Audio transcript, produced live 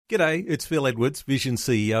G'day, it's Phil Edwards, Vision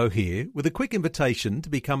CEO here, with a quick invitation to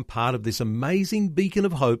become part of this amazing beacon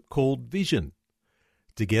of hope called Vision.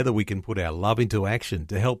 Together we can put our love into action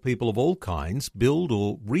to help people of all kinds build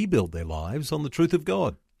or rebuild their lives on the truth of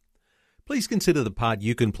God. Please consider the part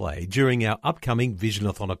you can play during our upcoming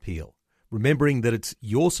Visionathon appeal, remembering that it's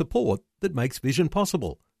your support that makes Vision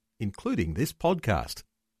possible, including this podcast.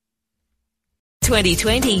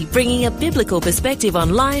 2020, bringing a biblical perspective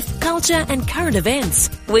on life, culture and current events.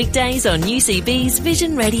 Weekdays on UCB's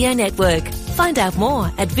Vision Radio Network. Find out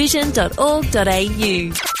more at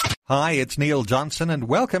vision.org.au. Hi, it's Neil Johnson and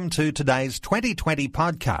welcome to today's 2020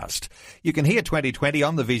 podcast. You can hear 2020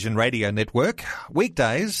 on the Vision Radio Network,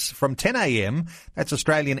 weekdays from 10 a.m, that's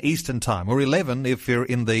Australian Eastern Time, or 11 if you're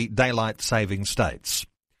in the daylight saving states.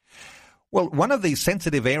 Well, one of these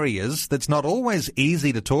sensitive areas that's not always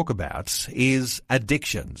easy to talk about is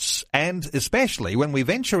addictions, and especially when we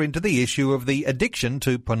venture into the issue of the addiction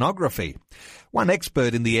to pornography. One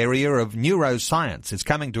expert in the area of neuroscience is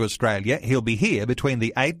coming to Australia. He'll be here between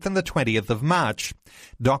the 8th and the 20th of March.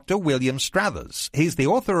 Dr. William Struthers. He's the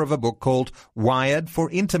author of a book called Wired for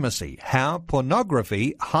Intimacy, How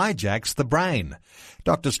Pornography Hijacks the Brain.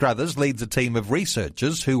 Dr. Struthers leads a team of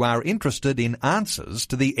researchers who are interested in answers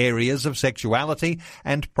to the areas of sexuality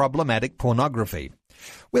and problematic pornography.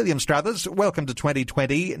 William Struthers, welcome to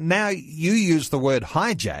 2020. Now, you use the word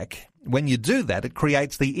hijack. When you do that, it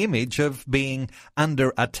creates the image of being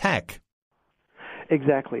under attack.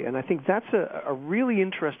 Exactly, and I think that's a really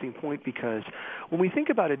interesting point because when we think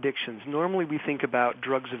about addictions, normally we think about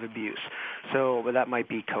drugs of abuse. So that might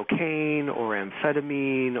be cocaine or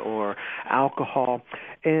amphetamine or alcohol.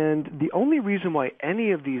 And the only reason why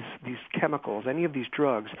any of these chemicals, any of these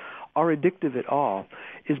drugs are addictive at all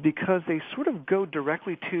is because they sort of go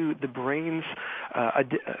directly to the brain's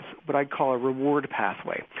what I'd call a reward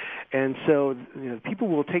pathway. And so people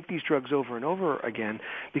will take these drugs over and over again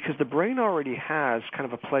because the brain already has kind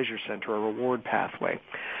of a pleasure center, a reward pathway.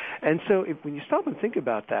 And so when you stop and think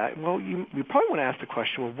about that, well, you probably want to ask the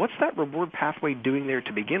question, well, what's that reward pathway doing there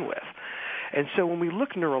to begin with? And so when we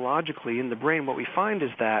look neurologically in the brain, what we find is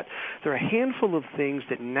that there are a handful of things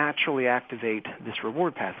that naturally activate this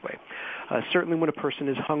reward pathway. Certainly when a person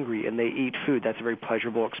is hungry and they eat food, that's a very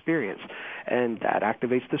pleasurable experience, and that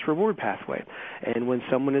activates this reward pathway. And when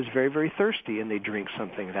someone is very, very thirsty and they drink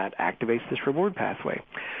something, that activates this reward pathway.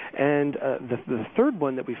 And the third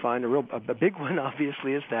one that we find, a big one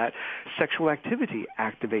obviously, is that sexual activity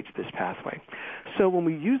activates this pathway. So when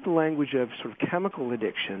we use the language of sort of chemical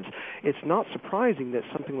addictions, it's not surprising that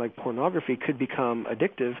something like pornography could become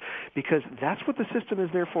addictive because that's what the system is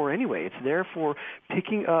there for anyway. It's there for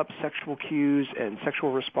picking up sexual cues, and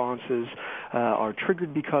sexual responses are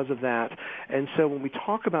triggered because of that. And so when we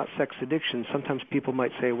talk about sex addiction, sometimes people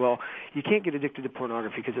might say, well, you can't get addicted to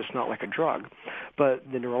pornography because it's not like a drug. But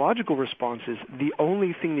the neurological response is the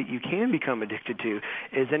only thing that you can become addicted to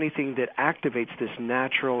is anything that activates this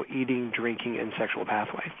natural eating, drinking, and sexual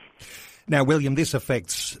pathway. Now, William, this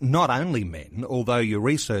affects not only men, although your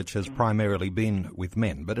research has primarily been with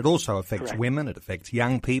men, but it also affects Correct. women, it affects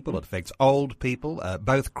young people, it affects old people,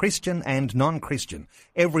 both Christian and non-Christian.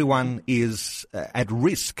 Everyone is at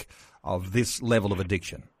risk of this level of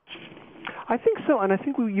addiction. I think so, and I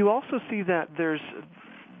think you also see that there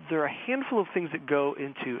are a handful of things that go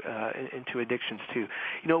into addictions too.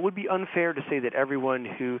 It would be unfair to say that everyone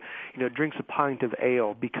who drinks a pint of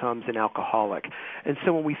ale becomes an alcoholic. And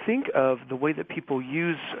so when we think of the way that people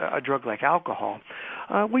use a drug like alcohol,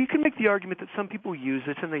 you can make the argument that some people use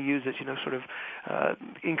it and they use it, sort of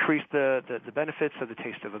increase the benefits of the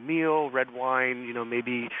taste of a meal. Red wine,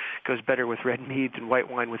 maybe goes better with red meat and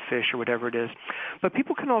white wine with fish or whatever it is. But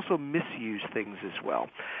people can also misuse things as well.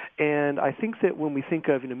 And I think that when we think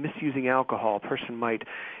of misusing alcohol, a person might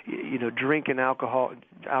drink an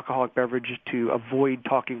alcoholic beverage to avoid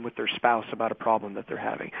talking with their spouse about a problem that they're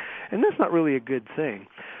having. And that's not really a good thing.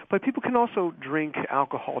 But people can also drink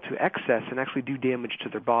alcohol to excess and actually do damage to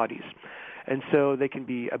their bodies. And so they can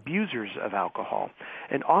be abusers of alcohol.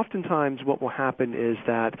 And oftentimes what will happen is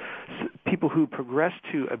that people who progress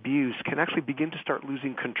to abuse can actually begin to start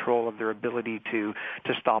losing control of their ability to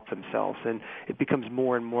stop themselves. And it becomes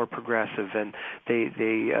more and more progressive, and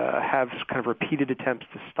they have kind of repeated attempts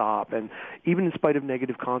to stop. And even in spite of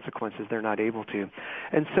negative consequences, they're not able to.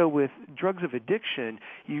 And so with drugs of addiction,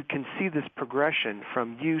 you can see this progression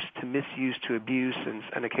from use to misuse to abuse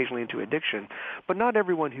and occasionally into addiction. But not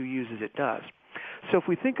everyone who uses it does. So if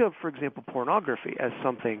we think of, for example, pornography as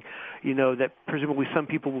something, that presumably some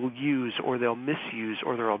people will use or they'll misuse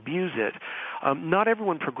or they'll abuse it, not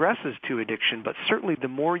everyone progresses to addiction, but certainly the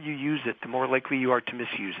more you use it, the more likely you are to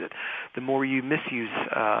misuse it. The more you misuse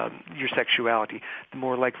your sexuality, the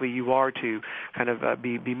more likely you are to kind of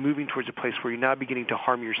be moving towards a place where you're now beginning to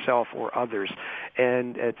harm yourself or others.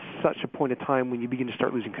 And at such a point of time when you begin to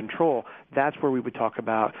start losing control, that's where we would talk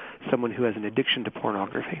about someone who has an addiction to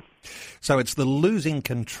pornography. So it's the losing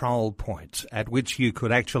control point at which you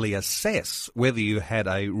could actually assess whether you had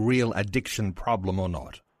a real addiction problem or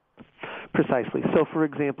not. Precisely. So, for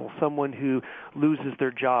example, someone who loses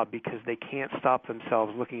their job because they can't stop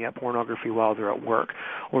themselves looking at pornography while they're at work,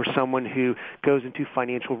 or someone who goes into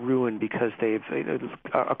financial ruin because they've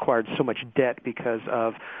acquired so much debt because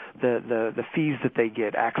of the fees that they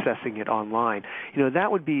get accessing it online.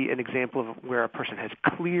 That would be an example of where a person has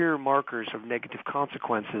clear markers of negative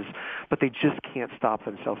consequences, but they just can't stop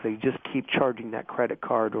themselves. They just keep charging that credit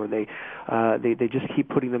card, or they just keep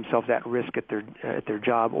putting themselves at risk at their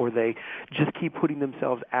job, or they just keep putting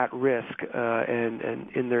themselves at risk and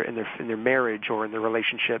in their marriage or in their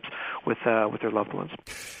relationships with their loved ones.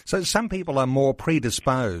 So some people are more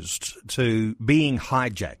predisposed to being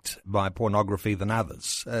hijacked by pornography than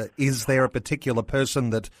others. Is there a particular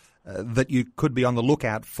person that you could be on the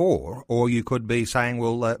lookout for, or you could be saying,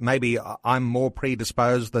 well, maybe I'm more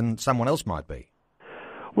predisposed than someone else might be?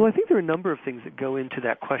 Well, I think there are a number of things that go into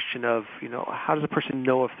that question of, how does a person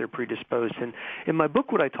know if they're predisposed? And in my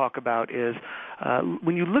book, what I talk about is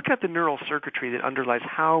when you look at the neural circuitry that underlies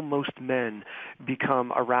how most men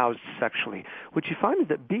become aroused sexually, what you find is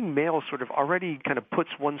that being male sort of already kind of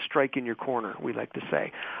puts one strike in your corner, we like to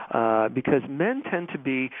say, because men tend to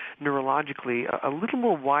be neurologically a little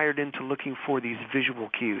more wired into looking for these visual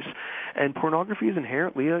cues. And pornography is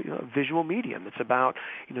inherently a visual medium. It's about,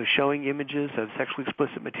 showing images of sexually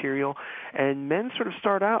explicit material, and men sort of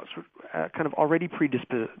start out kind of already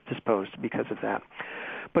predisposed because of that.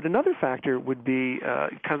 But another factor would be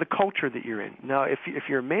kind of the culture that you're in. Now, if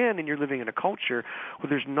you're a man and you're living in a culture where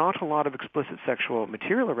there's not a lot of explicit sexual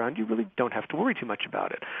material around, you really don't have to worry too much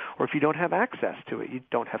about it. Or if you don't have access to it, you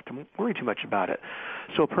don't have to worry too much about it.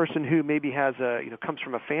 So a person who maybe has comes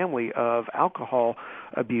from a family of alcohol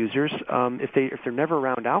abusers, if they're never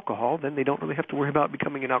around alcohol, then they don't really have to worry about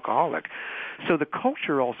becoming an alcoholic. So the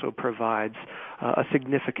culture also provides a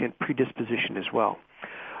significant predisposition as well.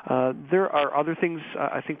 There are other things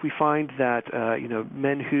I think we find that,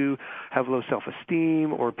 men who have low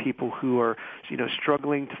self-esteem or people who are,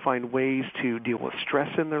 struggling to find ways to deal with stress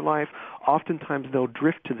in their life, oftentimes they'll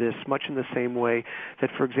drift to this much in the same way that,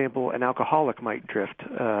 for example, an alcoholic might drift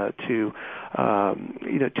to a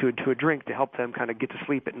drink to help them kind of get to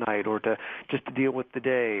sleep at night or to deal with the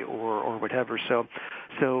day or whatever. So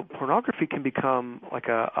pornography can become like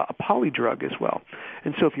a polydrug as well.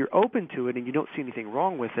 And so if you're open to it and you don't see anything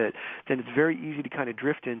wrong with it, then it's very easy to kind of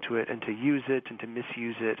drift into it and to use it and to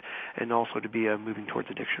misuse it and also to be moving towards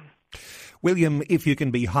addiction. William, if you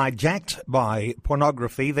can be hijacked by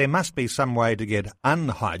pornography, there must be some way to get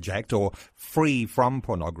unhijacked or free from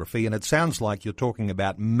pornography, and it sounds like you're talking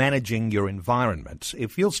about managing your environment.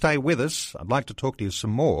 If you'll stay with us, I'd like to talk to you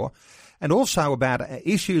some more, and also about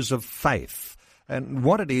issues of faith and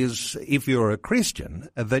what it is, if you're a Christian,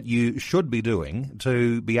 that you should be doing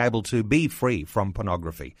to be able to be free from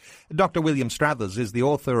pornography. Dr. William Struthers is the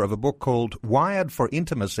author of a book called Wired for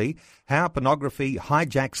Intimacy, How Pornography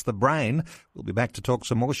Hijacks the Brain. We'll be back to talk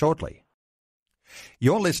some more shortly.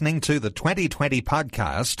 You're listening to the 2020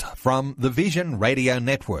 podcast from the Vision Radio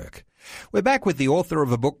Network. We're back with the author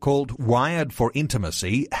of a book called Wired for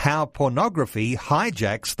Intimacy, How Pornography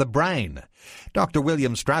Hijacks the Brain. Dr.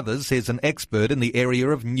 William Struthers is an expert in the area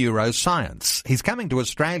of neuroscience. He's coming to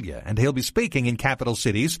Australia and he'll be speaking in capital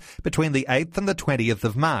cities between the 8th and the 20th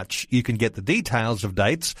of March. You can get the details of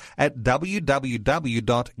dates at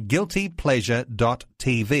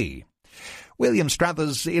www.guiltypleasure.tv. William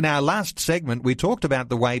Struthers, in our last segment, we talked about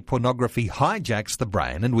the way pornography hijacks the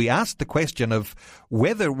brain, and we asked the question of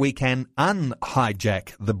whether we can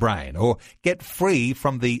unhijack the brain or get free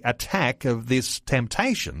from the attack of this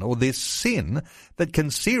temptation or this sin that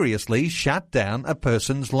can seriously shut down a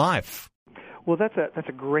person's life. Well, that's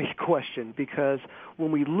a great question, because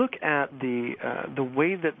when we look at the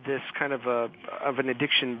way that this kind of an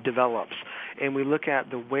addiction develops, and we look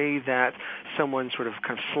at the way that someone sort of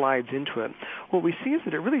kind of slides into it, what we see is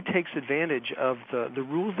that it really takes advantage of the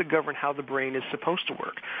rules that govern how the brain is supposed to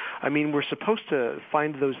work. I mean, we're supposed to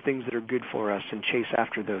find those things that are good for us and chase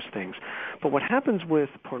after those things. But what happens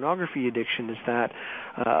with pornography addiction is that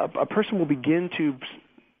a person will begin to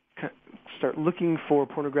start looking for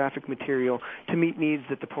pornographic material to meet needs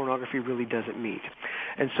that the pornography really doesn't meet.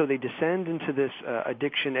 And so they descend into this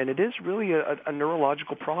addiction, and it is really a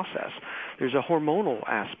neurological process. There's a hormonal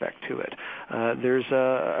aspect to it. There's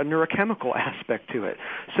a neurochemical aspect to it.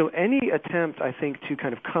 So any attempt, I think, to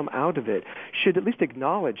kind of come out of it should at least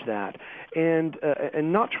acknowledge that and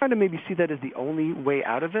not try to maybe see that as the only way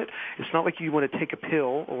out of it. It's not like you want to take a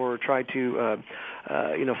pill or try to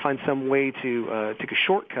find some way to take a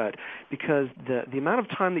shortcut, because the amount of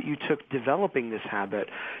time that you took developing this habit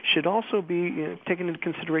should also be taken into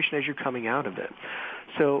consideration as you're coming out of it.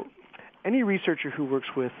 So any researcher who works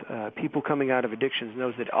with people coming out of addictions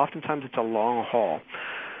knows that oftentimes it's a long haul.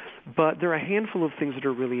 But there are a handful of things that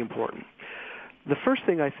are really important. The first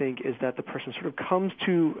thing, I think, is that the person sort of comes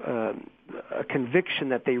to a conviction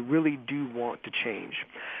that they really do want to change.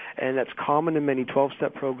 And that's common in many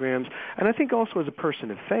 12-step programs. And I think also as a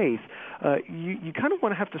person of faith, you kind of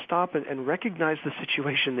want to have to stop and recognize the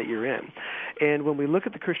situation that you're in. And when we look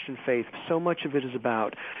at the Christian faith, so much of it is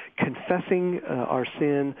about confessing our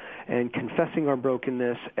sin and confessing our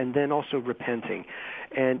brokenness and then also repenting.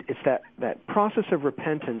 And it's that process of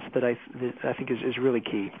repentance that I think is really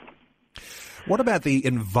key. What about the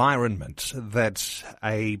environment that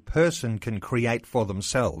a person can create for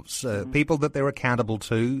themselves? People that they're accountable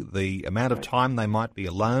to, the amount of time they might be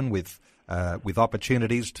alone with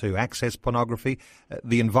opportunities to access pornography.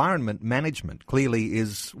 The environment management clearly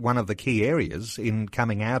is one of the key areas in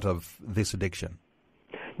coming out of this addiction.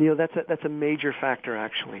 That's a major factor,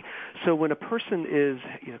 actually. So when a person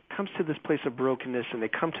comes to this place of brokenness and they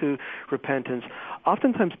come to repentance,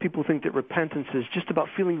 oftentimes people think that repentance is just about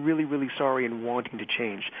feeling really, really sorry and wanting to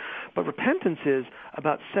change. But repentance is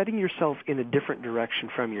about setting yourself in a different direction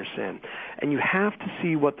from your sin. And you have to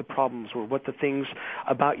see what the problems were, what the things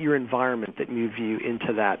about your environment that move you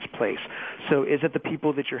into that place. So is it the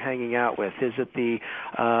people that you're hanging out with? Is it the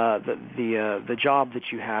job that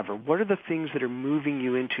you have? Or what are the things that are moving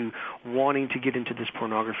you into wanting to get into this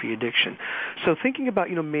pornography addiction? So thinking about,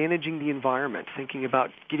 managing the environment, thinking about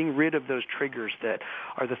getting rid of those triggers that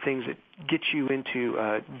are the things that get you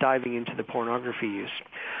into diving into the pornography use.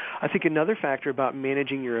 I think another factor about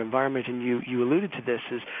managing your environment, and you alluded to this,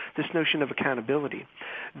 is this notion of accountability.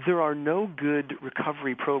 There are no good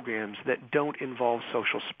recovery programs that don't involve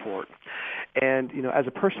social support. And, as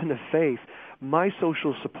a person of faith, my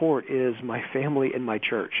social support is my family and my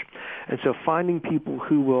church. And so finding people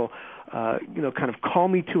who will, kind of call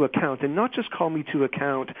me to account, and not just call me to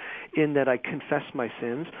account in that I confess my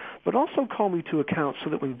sins, but also call me to account so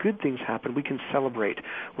that when good things happen, we can celebrate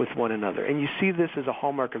with one another. And you see this as a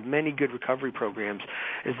hallmark of many good recovery programs,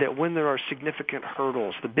 is that when there are significant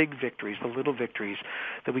hurdles, the big victories, the little victories,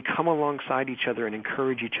 that we come alongside each other and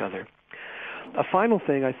encourage each other. A final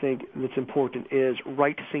thing I think that's important is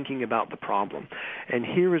right thinking about the problem. And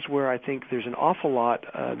here is where I think there's an awful lot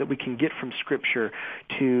that we can get from Scripture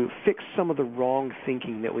to fix some of the wrong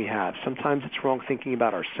thinking that we have. Sometimes it's wrong thinking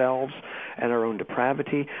about ourselves and our own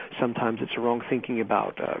depravity. Sometimes it's wrong thinking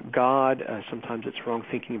about God. Sometimes it's wrong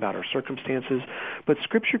thinking about our circumstances. But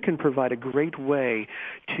Scripture can provide a great way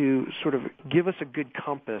to sort of give us a good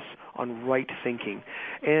compass on right thinking.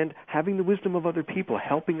 And having the wisdom of other people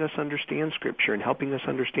helping us understand Scripture and helping us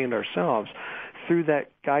understand ourselves through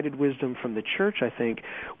that guided wisdom from the church, I think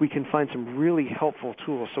we can find some really helpful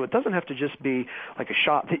tools. So it doesn't have to just be like a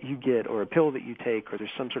shot that you get or a pill that you take or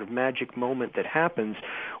there's some sort of magic moment that happens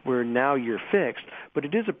where now you're fixed, but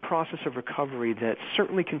it is a process of recovery that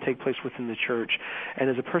certainly can take place within the church. And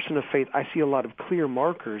as a person of faith, I see a lot of clear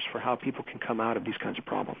markers for how people can come out of these kinds of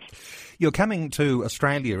problems. You're coming to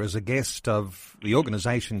Australia as a guest of the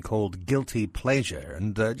organisation called Guilty Pleasure,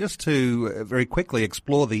 and just to very quickly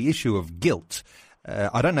explore the issue of guilt.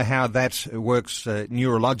 I don't know how that works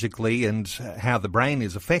neurologically and how the brain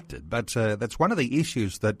is affected, but that's one of the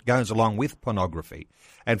issues that goes along with pornography.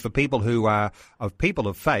 And for people who are people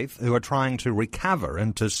of faith who are trying to recover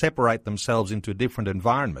and to separate themselves into a different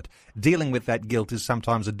environment, dealing with that guilt is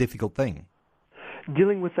sometimes a difficult thing.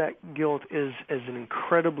 Dealing with that guilt is an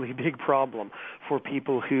incredibly big problem for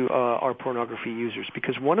people who are pornography users,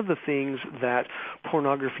 because one of the things that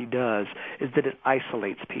pornography does is that it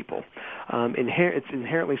isolates people. It's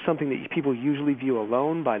inherently something that people usually view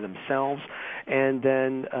alone by themselves, and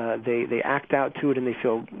then they act out to it,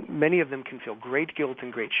 and many of them can feel great guilt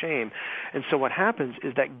and great shame. And so what happens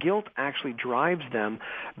is that guilt actually drives them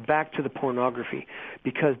back to the pornography,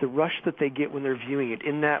 because the rush that they get when they're viewing it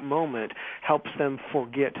in that moment helps them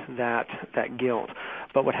forget that guilt.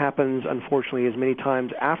 But what happens, unfortunately, is many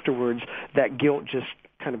times afterwards, that guilt just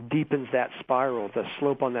kind of deepens that spiral. The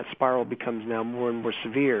slope on that spiral becomes now more and more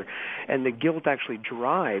severe, and the guilt actually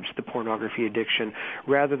drives the pornography addiction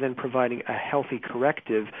rather than providing a healthy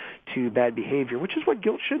corrective to bad behavior, which is what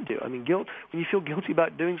guilt should do. I mean, guilt, when you feel guilty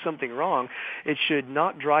about doing something wrong, it should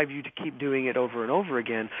not drive you to keep doing it over and over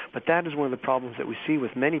again, but that is one of the problems that we see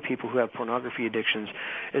with many people who have pornography addictions,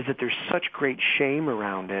 is that there's such great shame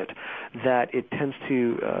around it that it tends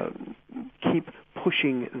to keep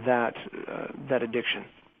pushing that addiction.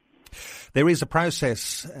 There is a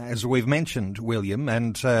process, as we've mentioned, William,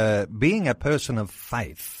 and being a person of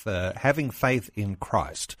faith, having faith in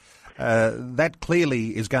Christ, that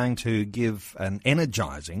clearly is going to give an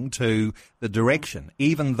energizing to the direction,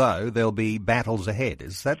 even though there'll be battles ahead.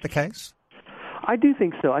 Is that the case? I do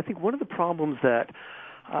think so. I think one of the problems that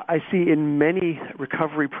I see in many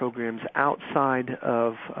recovery programs outside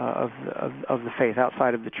of the faith,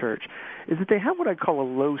 outside of the church, is that they have what I call a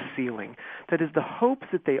low ceiling. That is, the hope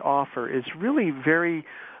that they offer is really very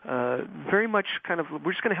much kind of,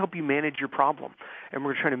 we're just going to help you manage your problem, and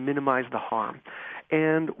we're trying to minimize the harm.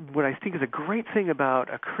 And what I think is a great thing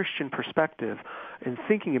about a Christian perspective in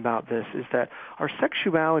thinking about this is that our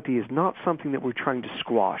sexuality is not something that we're trying to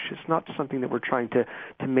squash. It's not something that we're trying to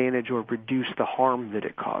manage or reduce the harm that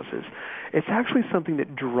it causes. It's actually something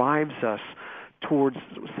that drives us towards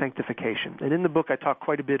sanctification. And in the book I talk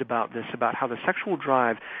quite a bit about this, about how the sexual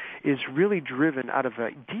drive is really driven out of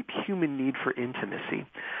a deep human need for intimacy.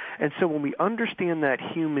 And so when we understand that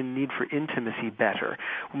human need for intimacy better,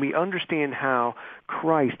 when we understand how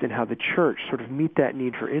Christ and how the church sort of meet that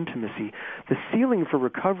need for intimacy, the ceiling for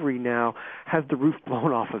recovery now has the roof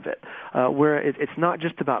blown off of it, where it's not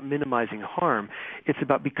just about minimizing harm, it's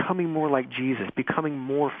about becoming more like Jesus, becoming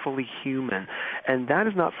more fully human. And that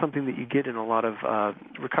is not something that you get in a lot of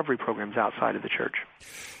recovery programs outside of the church.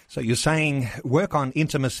 So you're saying work on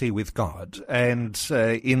intimacy with God, and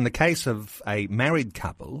in the case of a married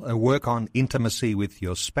couple, work on intimacy with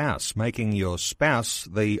your spouse, making your spouse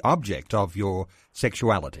the object of your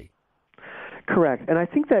sexuality. Correct. And I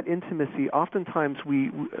think that intimacy, oftentimes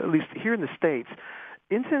we, at least here in the States,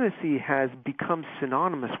 intimacy has become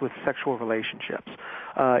synonymous with sexual relationships,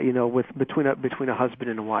 between a husband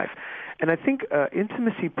and a wife. And I think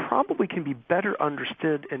intimacy probably can be better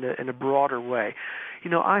understood in a broader way.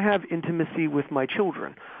 I have intimacy with my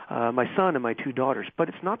children, my son and my two daughters, but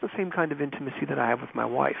it's not the same kind of intimacy that I have with my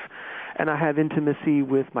wife. And I have intimacy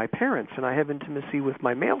with my parents, and I have intimacy with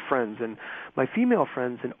my male friends and my female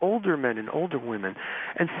friends and older men and older women.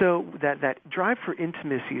 And so that drive for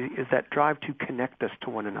intimacy is that drive to connect us to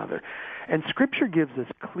one another. And Scripture gives us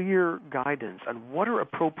clear guidance on what are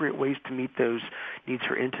appropriate ways to meet those needs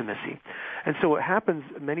for intimacy. And so what happens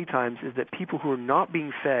many times is that people who are not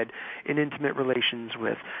being fed in intimate relations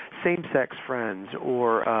with same-sex friends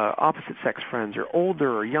or opposite-sex friends or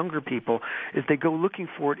older or younger people, is they go looking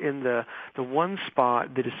for it in the one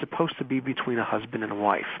spot that is supposed to be between a husband and a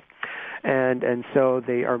wife. And so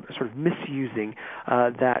they are sort of misusing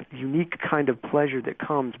that unique kind of pleasure that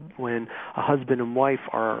comes when a husband and wife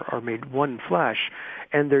are made one flesh,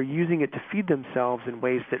 and they're using it to feed themselves in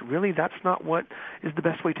ways that really that's not what is the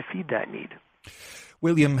best way to feed that need.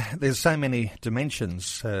 William, there's so many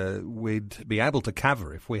dimensions we'd be able to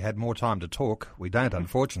cover if we had more time to talk. We don't,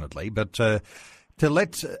 unfortunately, but to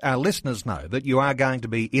let our listeners know that you are going to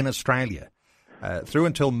be in Australia through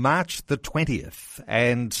until March the 20th,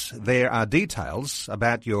 and there are details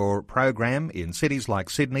about your program in cities like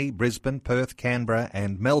Sydney, Brisbane, Perth, Canberra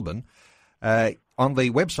and Melbourne on the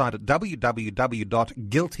website at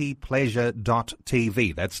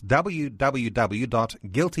www.guiltypleasure.tv. That's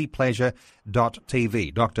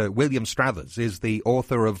www.guiltypleasure.tv. Dr. William Struthers is the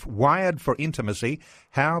author of Wired for Intimacy,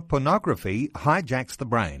 How Pornography Hijacks the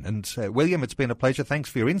Brain. And William, it's been a pleasure. Thanks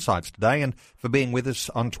for your insights today and for being with us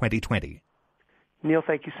on 2020. Neil,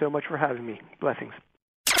 thank you so much for having me. Blessings.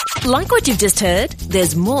 Like what you've just heard?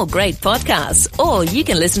 There's more great podcasts, or you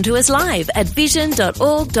can listen to us live at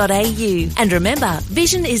vision.org.au. And remember,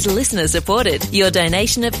 Vision is listener supported. Your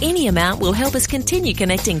donation of any amount will help us continue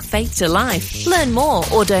connecting faith to life. Learn more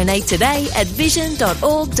or donate today at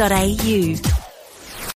vision.org.au.